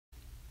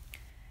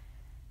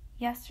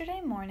Yesterday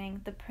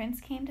morning, the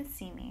prince came to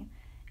see me.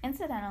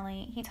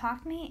 Incidentally, he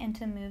talked me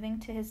into moving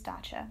to his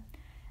dacha.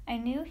 I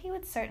knew he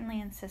would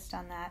certainly insist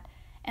on that,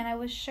 and I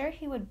was sure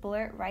he would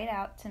blurt right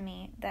out to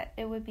me that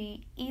it would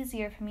be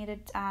easier for me to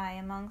die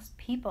amongst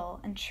people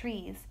and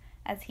trees,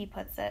 as he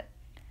puts it.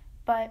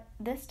 But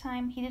this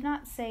time he did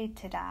not say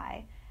to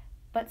die,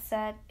 but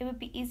said it would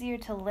be easier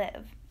to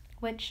live,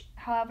 which,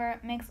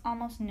 however, makes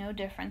almost no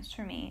difference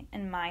for me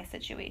in my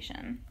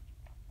situation.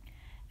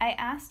 I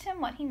asked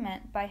him what he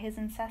meant by his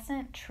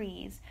incessant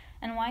trees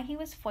and why he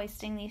was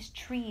foisting these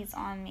trees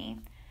on me,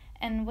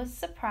 and was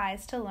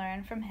surprised to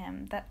learn from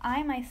him that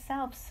I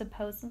myself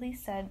supposedly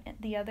said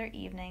the other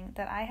evening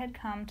that I had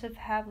come to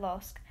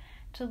Pavlovsk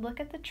to look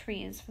at the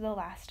trees for the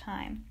last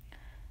time.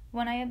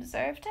 When I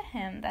observed to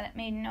him that it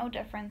made no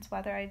difference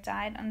whether I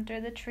died under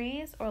the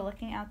trees or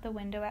looking out the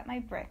window at my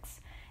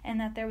bricks, and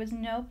that there was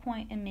no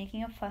point in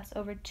making a fuss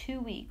over 2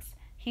 weeks,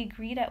 he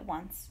agreed at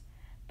once.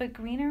 But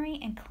greenery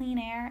and clean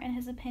air, in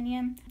his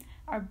opinion,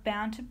 are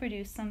bound to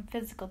produce some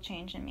physical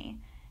change in me,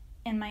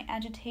 and my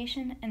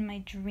agitation and my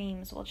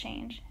dreams will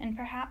change, and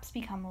perhaps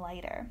become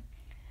lighter.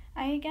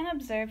 I again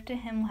observed to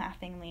him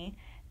laughingly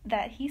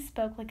that he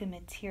spoke like a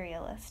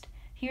materialist.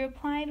 He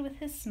replied with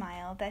his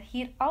smile that he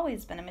had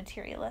always been a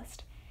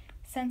materialist.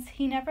 Since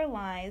he never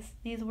lies,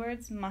 these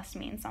words must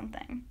mean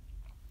something.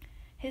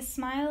 His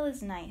smile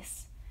is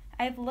nice.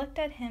 I have looked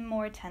at him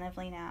more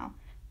attentively now.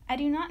 I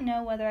do not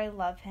know whether I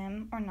love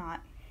him or not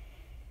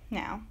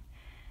now.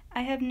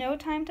 I have no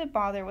time to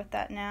bother with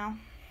that now.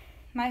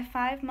 My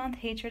 5-month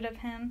hatred of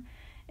him,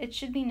 it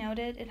should be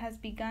noted, it has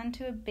begun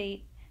to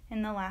abate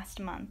in the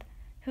last month.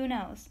 Who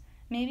knows?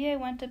 Maybe I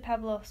went to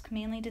Pavlovsk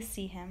mainly to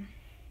see him.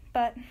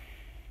 But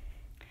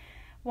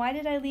why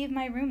did I leave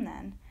my room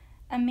then?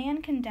 A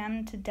man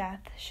condemned to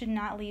death should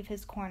not leave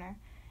his corner,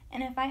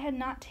 and if I had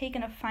not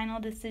taken a final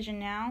decision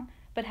now,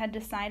 but had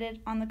decided,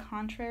 on the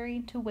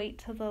contrary, to wait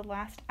till the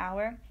last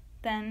hour,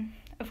 then,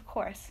 of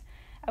course,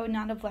 I would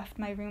not have left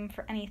my room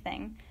for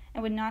anything,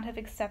 and would not have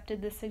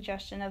accepted the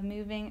suggestion of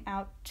moving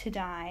out to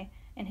die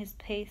in his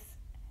place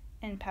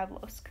in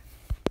Pavlovsk.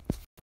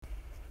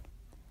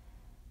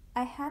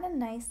 I had a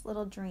nice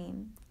little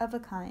dream, of a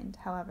kind,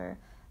 however,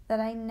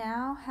 that I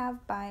now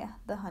have by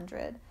the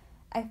 100.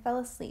 I fell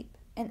asleep,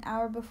 an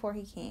hour before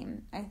he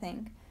came, I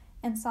think,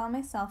 and saw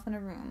myself in a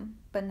room,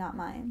 but not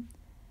mine.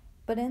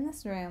 But in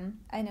this room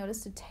I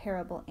noticed a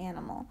terrible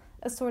animal,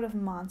 a sort of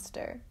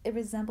monster. It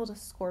resembled a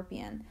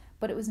scorpion,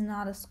 but it was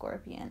not a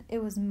scorpion.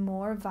 It was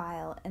more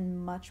vile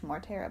and much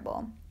more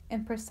terrible,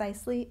 and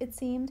precisely, it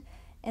seemed,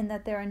 in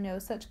that there are no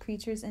such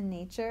creatures in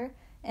nature,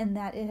 and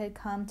that it had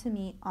come to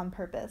me on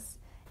purpose.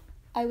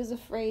 I was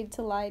afraid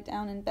to lie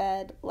down in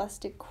bed,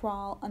 lest it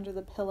crawl under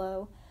the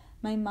pillow.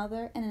 My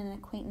mother and an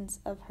acquaintance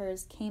of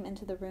hers came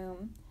into the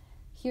room.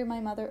 Here my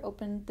mother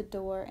opened the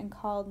door and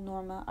called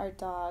Norma, our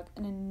dog,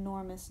 an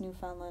enormous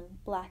Newfoundland,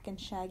 black and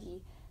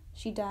shaggy.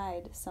 She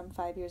died some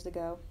 5 years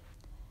ago.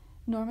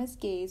 Norma's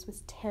gaze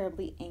was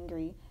terribly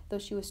angry, though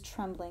she was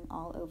trembling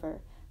all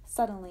over.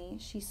 Suddenly,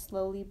 she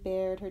slowly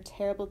bared her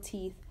terrible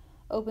teeth,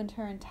 opened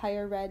her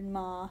entire red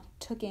maw,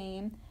 took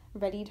aim,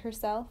 readied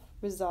herself,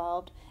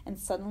 resolved, and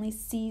suddenly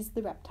seized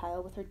the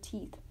reptile with her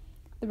teeth.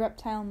 The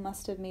reptile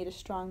must have made a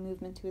strong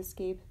movement to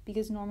escape,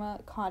 because Norma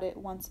caught it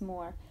once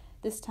more,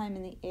 this time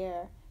in the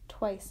air,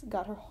 twice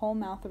got her whole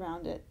mouth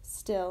around it,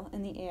 still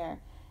in the air,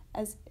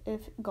 as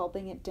if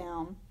gulping it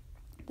down.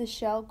 The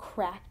shell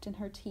cracked in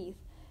her teeth.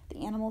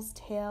 The animal's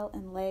tail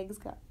and legs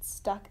got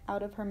stuck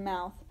out of her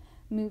mouth,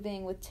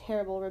 moving with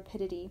terrible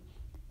rapidity.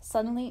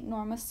 Suddenly,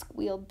 Norma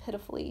squealed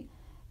pitifully.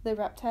 The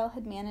reptile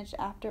had managed,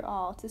 after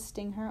all, to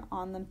sting her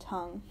on the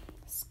tongue.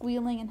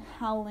 Squealing and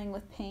howling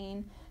with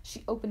pain,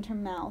 she opened her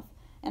mouth,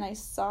 and I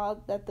saw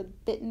that the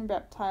bitten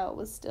reptile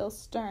was still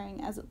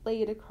stirring as it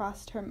laid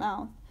across her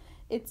mouth,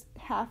 its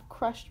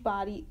half-crushed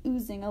body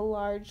oozing a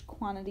large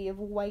quantity of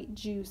white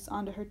juice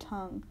onto her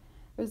tongue,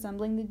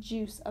 resembling the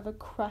juice of a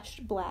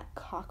crushed black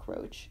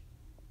cockroach.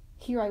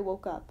 Here I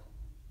woke up,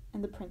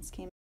 and the prince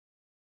came.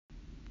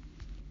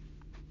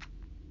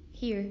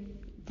 Here,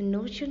 the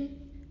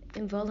notion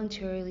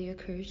involuntarily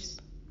occurs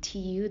to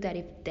you that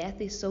if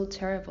death is so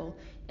terrible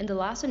and the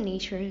laws of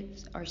nature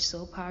are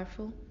so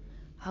powerful,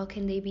 how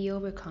can they be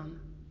overcome?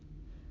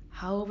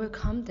 How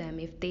overcome them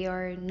if they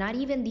are not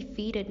even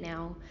defeated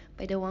now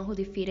by the one who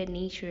defeated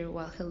nature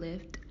while he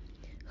lived,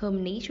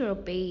 whom nature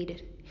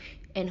obeyed,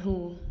 and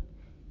who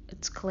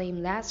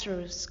exclaimed,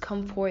 "Lazarus,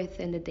 come forth,"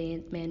 and the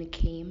dead man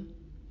came?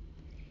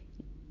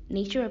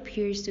 Nature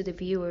appears to the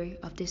viewer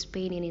of this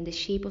painting in the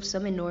shape of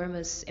some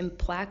enormous,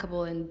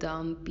 implacable, and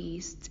dumb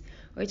beast,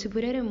 or to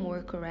put it in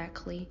more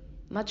correctly,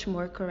 much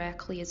more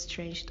correctly, as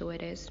strange though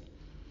it is,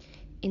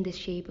 in the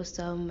shape of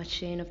some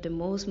machine of the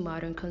most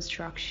modern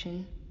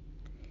construction.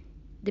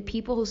 The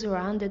people who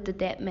surrounded the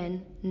dead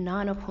man,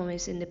 none of whom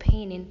is in the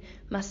painting,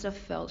 must have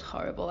felt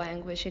horrible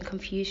anguish and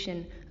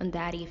confusion on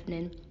that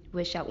evening,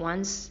 which at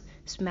once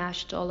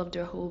smashed all of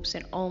their hopes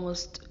and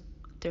almost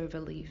their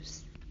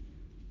beliefs.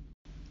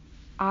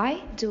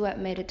 I do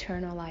admit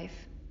eternal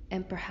life,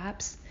 and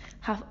perhaps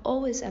have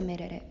always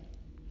admitted it.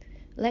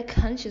 Let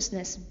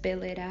consciousness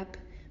build it up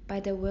by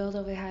the will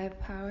of a higher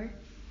power.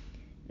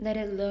 Let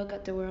it look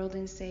at the world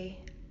and say,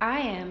 I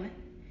am,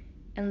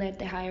 and let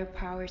the higher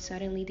power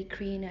suddenly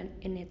decree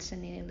in its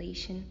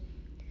annihilation.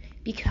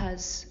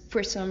 Because,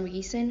 for some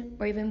reason,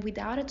 or even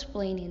without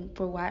explaining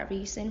for what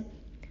reason,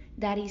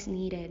 that is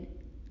needed.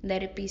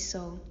 Let it be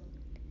so.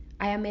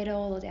 I admit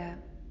all of that.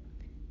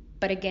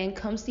 But again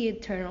comes the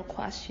eternal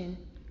question,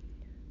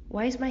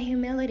 why is my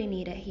humility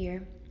needed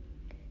here?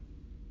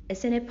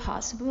 Isn't it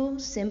possible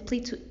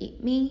simply to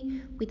eat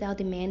me without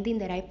demanding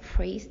that I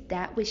praise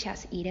that which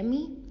has eaten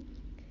me?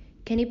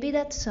 Can it be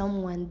that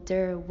someone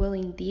there will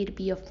indeed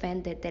be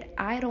offended that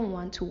I don't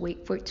want to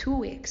wait for 2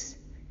 weeks?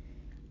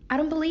 I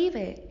don't believe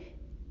it,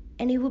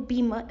 and it would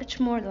be much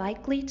more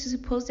likely to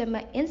suppose that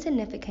my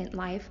insignificant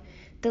life,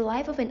 the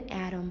life of an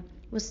atom,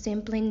 was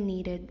simply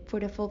needed for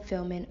the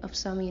fulfillment of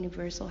some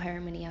universal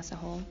harmony as a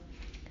whole,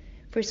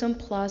 for some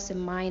plus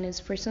and minus,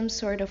 for some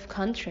sort of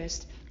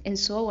contrast, and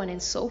so on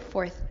and so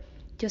forth,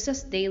 just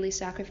as daily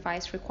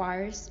sacrifice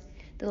requires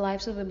the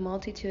lives of a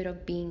multitude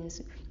of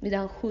beings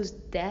without whose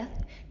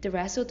death the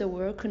rest of the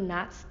world could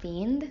not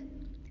stand.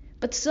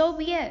 But so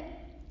be it.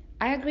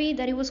 I agree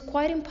that it was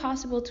quite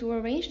impossible to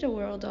arrange the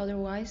world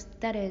otherwise,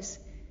 that is,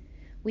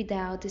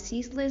 without the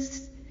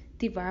ceaseless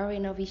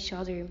devouring of each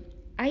other.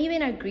 I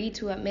even agree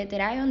to admit that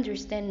I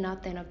understand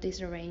nothing of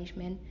this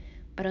arrangement,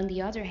 but on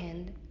the other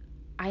hand,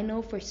 I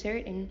know for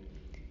certain,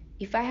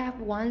 if I have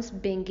once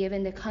been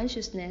given the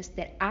consciousness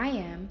that I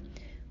am,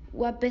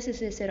 what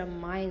business is it of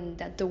mine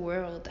that the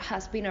world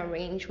has been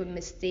arranged with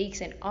mistakes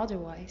and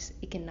otherwise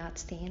it cannot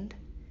stand?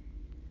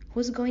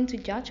 Who's going to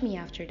judge me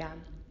after that?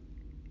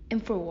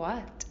 And for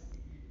what?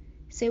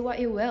 Say what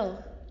you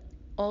will,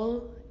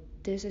 all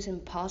this is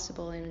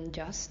impossible and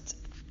unjust.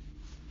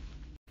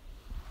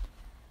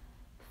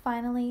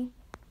 Finally,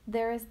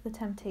 there is the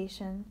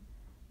temptation.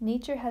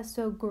 Nature has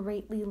so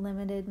greatly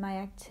limited my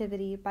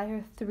activity by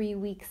her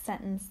 3-week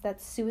sentence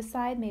that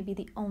suicide may be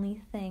the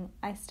only thing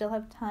I still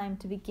have time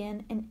to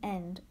begin and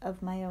end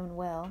of my own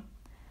will.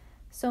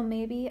 So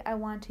maybe I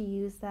want to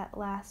use that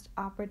last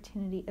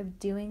opportunity of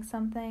doing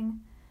something.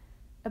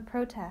 A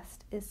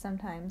protest is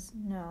sometimes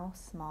no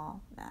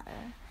small matter.